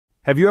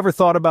Have you ever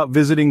thought about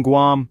visiting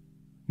Guam?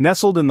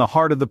 Nestled in the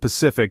heart of the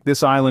Pacific,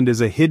 this island is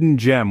a hidden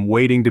gem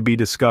waiting to be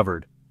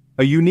discovered.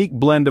 A unique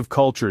blend of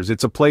cultures,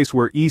 it's a place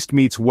where East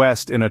meets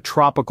West in a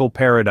tropical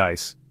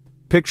paradise.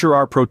 Picture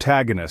our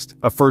protagonist,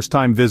 a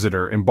first-time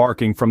visitor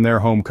embarking from their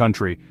home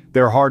country,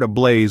 their heart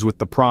ablaze with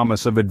the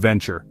promise of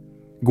adventure.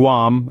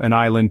 Guam, an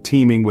island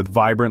teeming with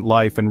vibrant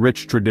life and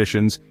rich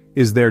traditions,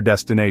 is their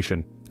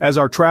destination. As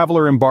our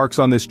traveler embarks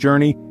on this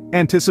journey,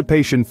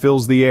 anticipation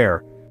fills the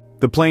air.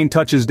 The plane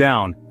touches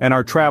down, and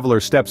our traveler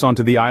steps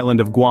onto the island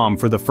of Guam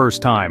for the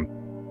first time.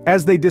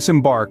 As they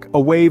disembark, a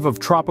wave of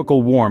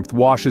tropical warmth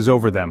washes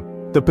over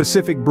them, the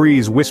Pacific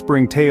breeze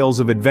whispering tales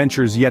of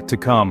adventures yet to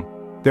come.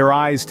 Their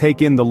eyes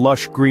take in the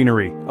lush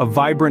greenery, a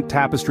vibrant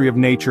tapestry of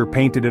nature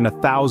painted in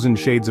 1,000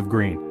 shades of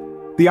green.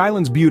 The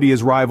island's beauty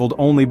is rivaled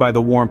only by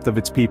the warmth of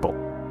its people.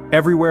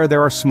 Everywhere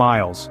there are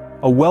smiles,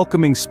 a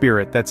welcoming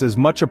spirit that's as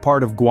much a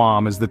part of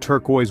Guam as the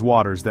turquoise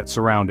waters that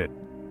surround it.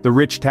 The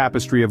rich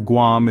tapestry of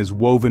Guam is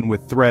woven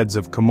with threads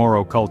of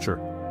Chamorro culture.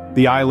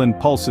 The island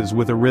pulses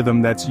with a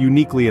rhythm that's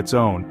uniquely its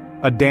own,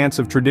 a dance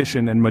of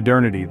tradition and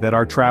modernity that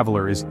our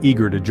traveler is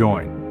eager to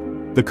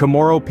join. The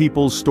Chamorro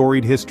people's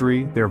storied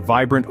history, their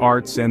vibrant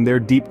arts, and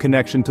their deep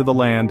connection to the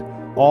land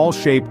all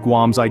shape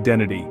Guam's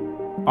identity.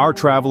 Our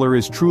traveler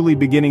is truly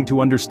beginning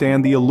to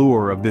understand the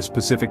allure of this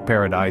Pacific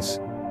paradise.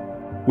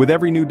 With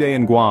every new day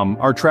in Guam,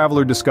 our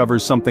traveler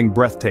discovers something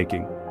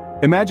breathtaking.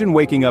 Imagine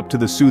waking up to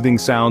the soothing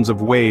sounds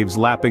of waves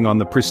lapping on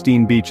the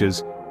pristine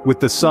beaches, with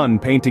the sun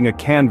painting a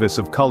canvas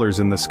of colors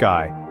in the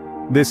sky.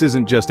 This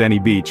isn't just any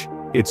beach,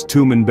 it's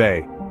Tumen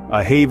Bay,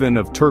 a haven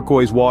of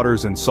turquoise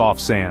waters and soft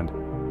sand.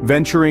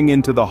 Venturing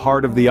into the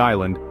heart of the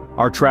island,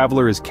 our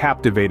traveler is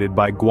captivated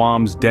by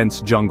Guam's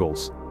dense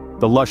jungles.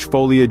 The lush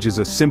foliage is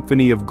a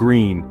symphony of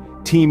green,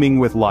 teeming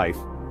with life,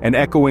 and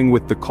echoing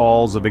with the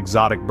calls of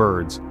exotic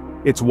birds.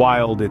 It's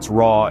wild, it's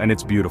raw, and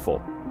it's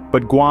beautiful.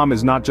 But Guam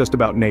is not just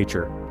about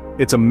nature.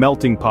 It's a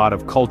melting pot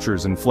of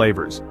cultures and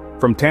flavors.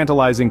 From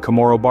tantalizing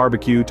Chamorro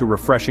barbecue to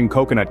refreshing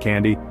coconut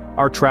candy,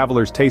 our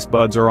travelers' taste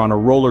buds are on a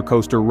roller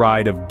coaster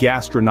ride of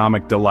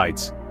gastronomic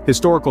delights.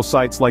 Historical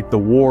sites like the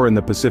War in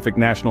the Pacific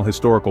National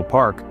Historical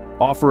Park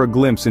offer a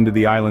glimpse into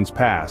the island's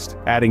past,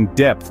 adding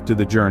depth to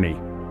the journey.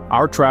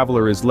 Our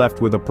traveler is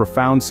left with a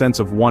profound sense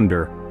of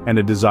wonder and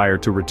a desire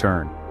to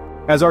return.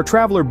 As our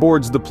traveler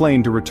boards the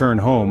plane to return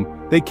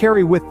home, they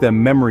carry with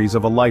them memories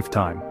of a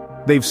lifetime.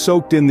 They've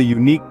soaked in the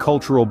unique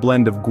cultural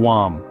blend of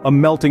Guam, a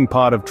melting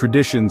pot of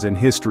traditions and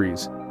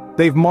histories.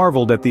 They've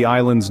marveled at the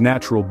island's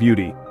natural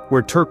beauty,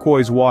 where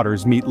turquoise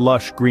waters meet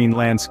lush green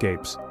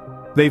landscapes.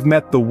 They've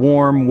met the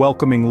warm,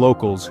 welcoming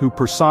locals who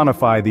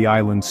personify the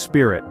island's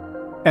spirit.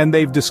 And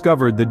they've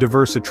discovered the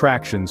diverse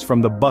attractions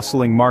from the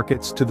bustling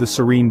markets to the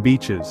serene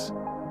beaches.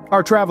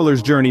 Our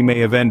traveler's journey may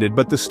have ended,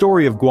 but the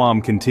story of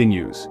Guam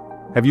continues.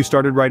 Have you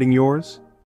started writing yours?